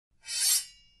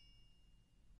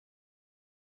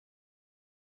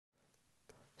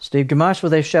Steve Gamache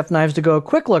with a Chef Knives to Go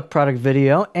quick look product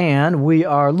video, and we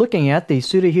are looking at the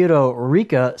Suehiro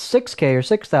Rika 6K or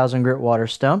 6,000 grit water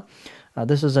stone.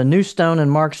 This is a new stone in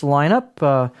Mark's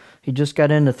lineup. He just got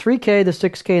into 3K, the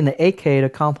 6K, and the 8K to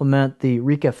complement the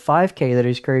Rika 5K that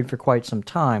he's carried for quite some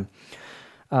time.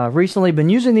 Recently been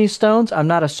using these stones. I'm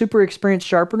not a super experienced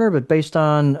sharpener, but based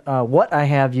on what I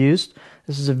have used,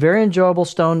 this is a very enjoyable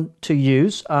stone to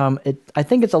use. I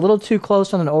think it's a little too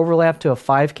close on an overlap to a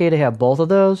 5K to have both of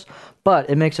those, but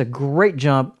it makes a great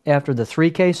jump after the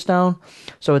 3K stone.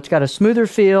 So it's got a smoother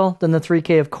feel than the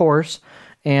 3K, of course.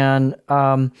 And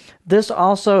this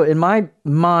also, in my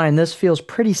mind, this feels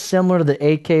pretty similar to the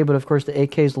 8K, but of course the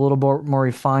 8K is a little more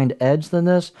refined edge than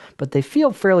this, but they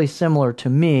feel fairly similar to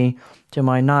me, to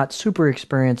my not super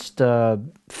experienced,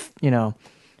 mindset.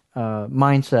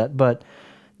 But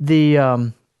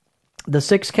the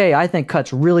 6K, I think,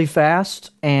 cuts really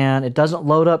fast, and it doesn't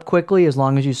load up quickly as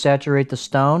long as you saturate the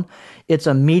stone. It's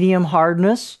a medium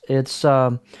hardness.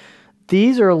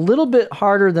 These are a little bit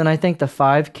harder than I think the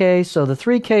 5K. So the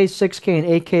 3K, 6K, and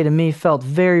 8K to me felt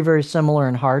very, very similar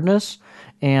in hardness.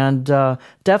 And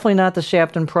definitely not the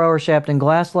Shapton Pro or Shapton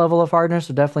Glass level of hardness,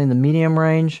 so definitely in the medium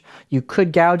range. You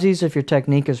could gouge these if your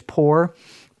technique is poor,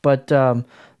 but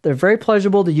they're very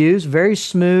pleasurable to use, very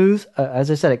smooth.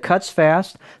 As I said, it cuts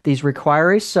fast. These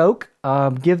require a soak.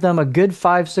 Give them a good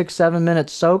 5, 6, 7 minute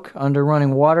soak under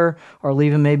running water, or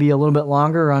leave them maybe a little bit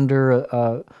longer under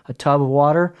a tub of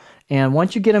water. And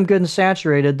once you get them good and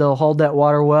saturated, they'll hold that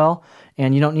water well,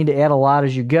 and you don't need to add a lot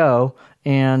as you go,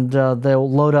 and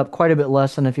they'll load up quite a bit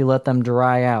less than if you let them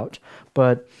dry out.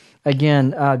 But again,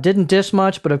 didn't dish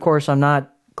much, but of course I'm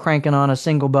not cranking on a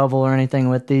single bevel or anything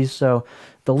with these, so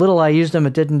the little I used them,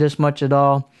 it didn't dish much at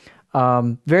all.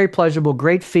 Very pleasurable,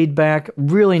 great feedback,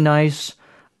 really nice,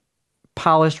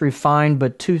 polished, refined,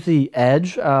 but toothy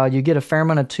edge. You get a fair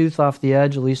amount of tooth off the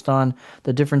edge, at least on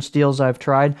the different steels I've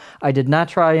tried. I did not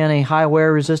try any high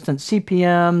wear resistant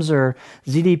CPMs or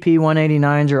ZDP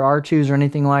 189s or R2s or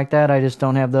anything like that. I just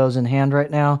don't have those in hand right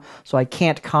now, so I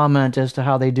can't comment as to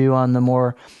how they do on the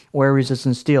more wear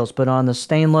resistant steels. But on the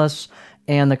stainless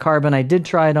and the carbon I did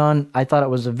try it on, I thought it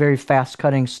was a very fast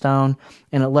cutting stone,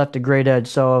 and it left a great edge.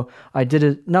 So I did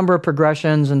a number of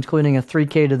progressions, including a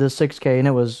 3K to the 6K, and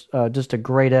it was just a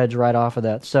great edge right off of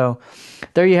that. So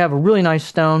there you have a really nice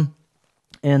stone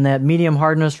in that medium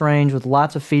hardness range with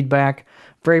lots of feedback.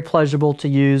 Very pleasurable to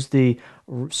use, the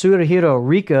Suehiro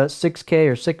Rika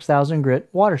 6K or 6,000 grit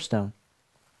water stone.